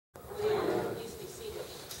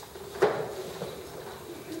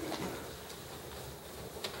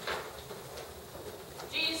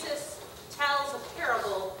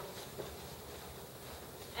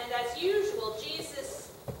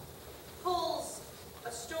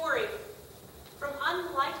a story from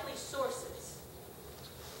unlikely sources.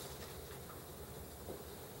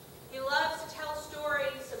 He loves to tell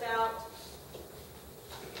stories about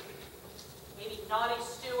maybe naughty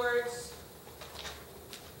stewards,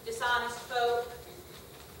 dishonest folk,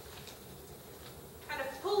 kind of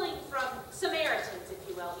pulling from Samaritans, if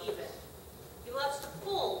you will, even. He loves to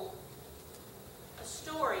pull a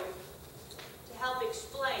story to help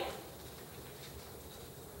explain.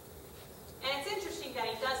 And it's interesting that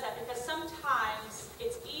he does that because sometimes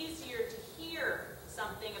it's easier to hear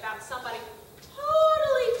something about somebody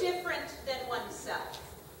totally different than oneself.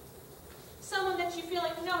 Someone that you feel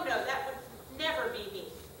like, no, that would never be me.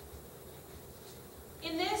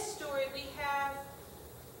 In this story, we have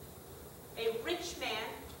a rich man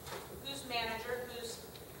whose manager, whose,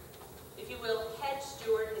 if you will, head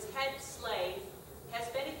steward, his head slave, has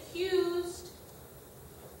been accused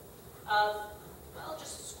of, well,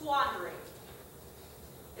 just squandering.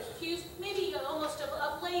 Accused maybe almost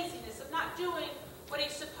of laziness, of not doing what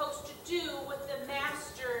he's supposed to do with the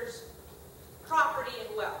master's property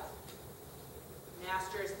and wealth. The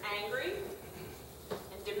master is angry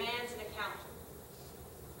and demands an accounting.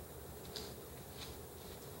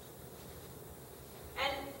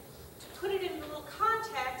 And to put it in a little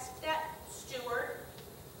context, that steward,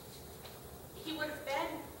 he would have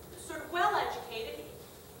been sort of well educated.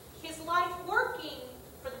 His life working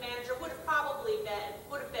for the manager would have probably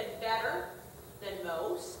been better than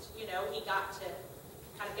most. You know, he got to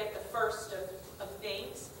kind of get the first of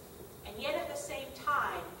things. And yet at the same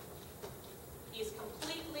time, he's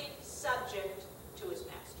completely subject to his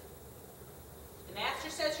master. The master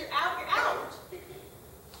says, you're out, you're out.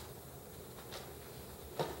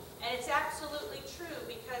 And it's absolutely true,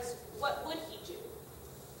 because what would he do?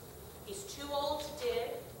 He's too old to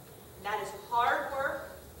dig. That is hard work.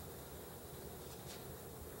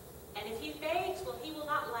 And if he begs, well, he will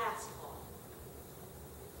not last long.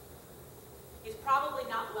 He's probably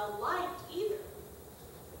not well liked either.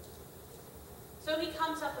 So he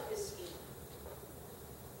comes up with his scheme.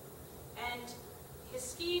 And his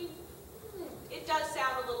scheme, it does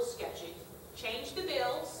sound a little sketchy. Change the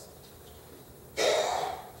bills.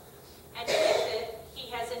 And with it, he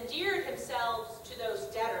has endeared himself to those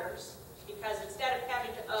debtors, because instead of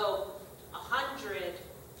having to owe 100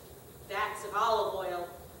 vats of olive oil,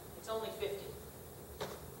 it's only 50.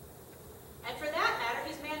 And for that matter,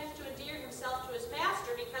 he's managed to endear himself to his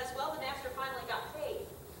master because, well, the master finally got paid.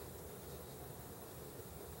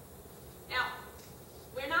 Now,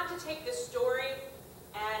 we're not to take this story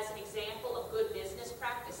as an example of good business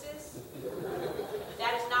practices.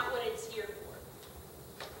 That is not what it's here for.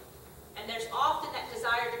 And there's often that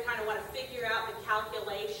desire to kind of want to figure out the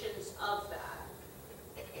calculations of that.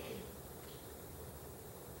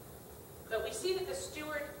 But we see that the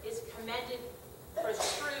steward is commended for his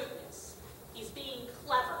shrewdness. He's being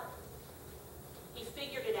clever. He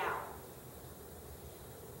figured it out.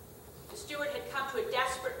 The steward had come to a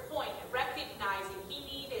desperate point at recognizing he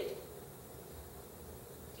needed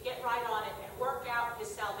to get right on it and work out his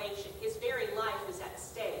salvation. His very life is at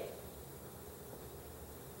stake.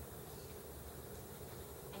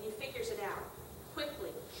 And he figures it out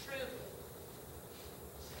quickly, shrewdly.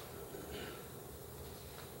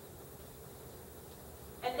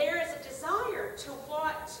 And there is a desire to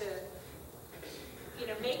want to,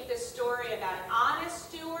 make this story about an honest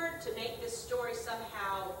steward, to make this story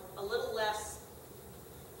somehow a little less,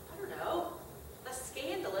 less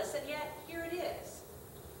scandalous, and yet here it is.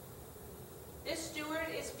 This steward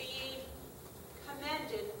is being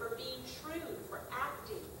commended for being shrewd, for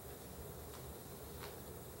acting.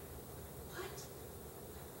 What?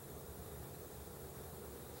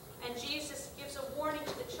 And Jesus gives a warning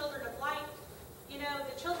to the children of light.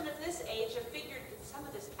 The children of this age have figured some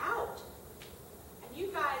of this out. And you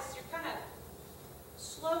guys, you're kind of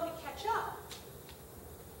slow to catch up.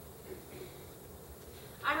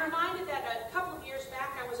 I'm reminded that a couple of years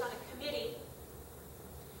back I was on a committee,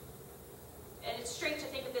 and it's strange to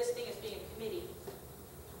think of this thing as being a committee,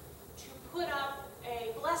 to put up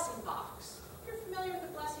a blessing box. You're familiar with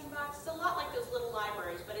the blessing box? It's a lot like those little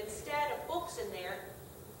libraries, but instead of books in there,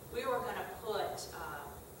 we were going to put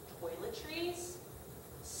toiletries,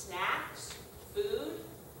 snacks, food,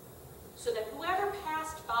 so that whoever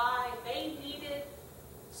passed by, they needed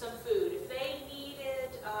some food. If they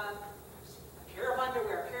needed a pair of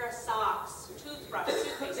underwear, a pair of socks, toothbrush,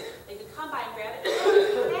 toothpaste, they could come by and grab it.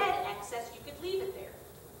 If you had excess, you could leave it there.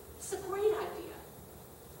 It's a great idea.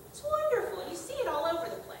 It's wonderful. You see it all over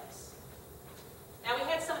the place. Now, we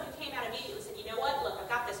had someone who came out immediately and said, you know what, look, I've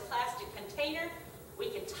got this plastic container.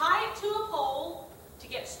 We can tie it to a pole to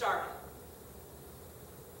get started.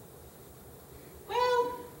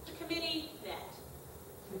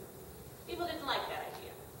 people didn't like that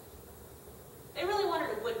idea. They really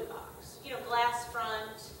wanted a wooden box. You know, glass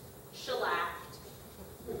front, shellacked.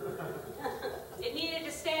 It needed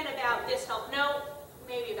to stand about this tall. No,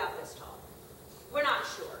 maybe about this tall. We're not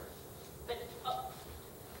sure. But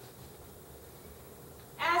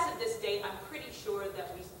as of this date, I'm pretty sure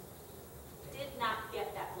that we did not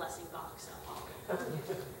get that blessing box up.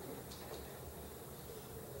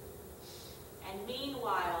 And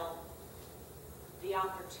meanwhile, the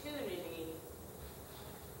opportunity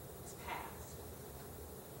is past.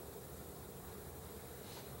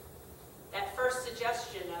 That first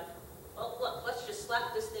suggestion of, well, look, let's just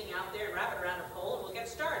slap this thing out there, wrap it around a pole, and we'll get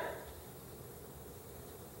started.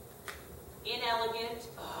 Inelegant,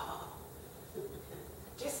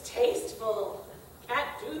 distasteful. Can't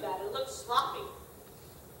do that. It looks sloppy.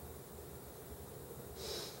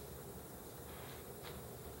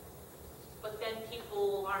 But then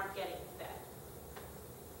people aren't getting fed.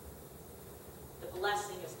 The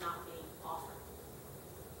blessing is not being offered.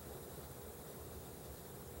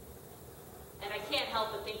 And I can't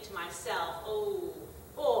help but think to myself, oh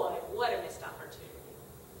boy, what a missed opportunity.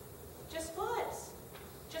 It just was.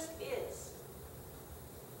 Just is.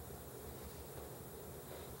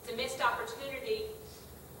 It's a missed opportunity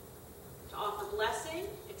to offer blessing.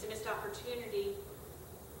 It's a missed opportunity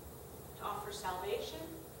to offer salvation.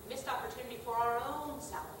 A missed opportunity for our own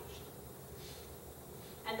salvation.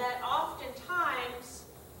 And that oftentimes,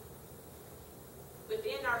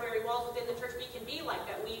 within our very walls, within the church, we can be like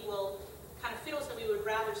that. We will kind of feel as though we would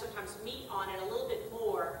rather sometimes meet on it a little bit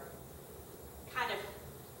more, kind of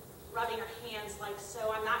rubbing our hands like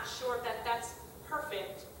so. I'm not sure that that's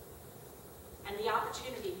perfect. And the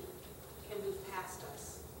opportunity can move past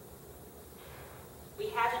us. We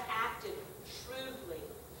haven't acted shrewdly.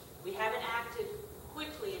 We haven't acted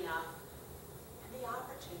quickly enough. And the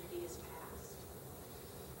opportunity is past.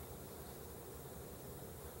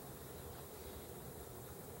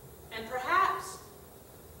 And perhaps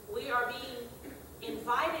we are being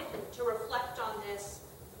invited to reflect on this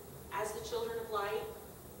as the children of light.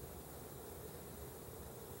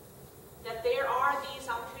 That there are these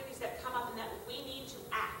opportunities that come up and that we need to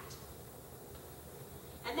act.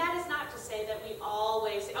 And that is not to say that we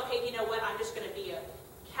always say, okay, you know what, I'm just going to be a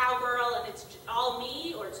cowgirl and it's all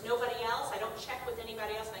me or it's nobody else. I don't check with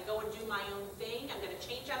anybody else and I go and do my own thing. I'm going to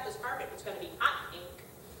change out this carpet. It's going to be hot pink.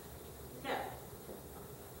 No.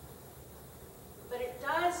 But it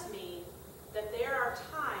does mean that there are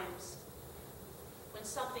times when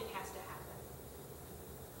something has to happen.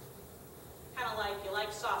 Kind of like you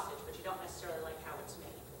like sausage, but you don't necessarily like how it's made.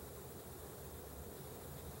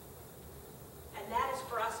 And that is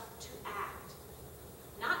for us to act.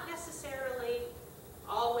 Not necessarily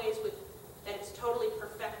always with that it's totally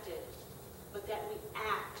perfected, but that we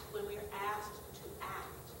act when we are asked to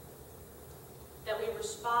act. That we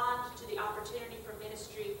respond to the opportunity for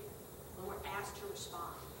ministry when we're asked to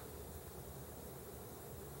respond.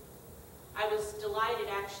 I was delighted,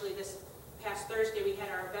 actually, this past Thursday we had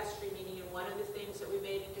our vestry meeting, and one of the things that we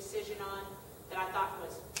made a decision on that I thought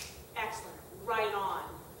was excellent, right on,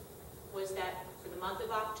 was that for the month of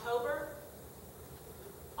October,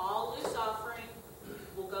 all loose offering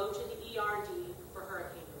will go to the ERD for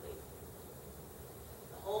hurricane relief.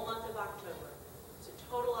 The whole month of October. It's a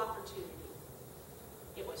total opportunity.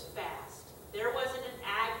 It was fast. There wasn't an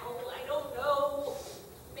I don't know,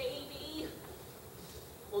 maybe.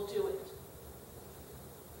 We'll do it.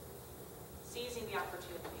 Seizing the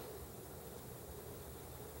opportunity.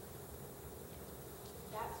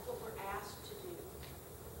 That's what we're asked to do.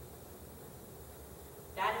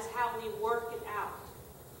 That is how we work it out.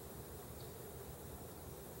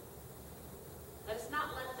 Let us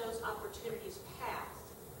not let those opportunities pass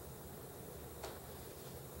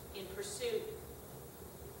in pursuit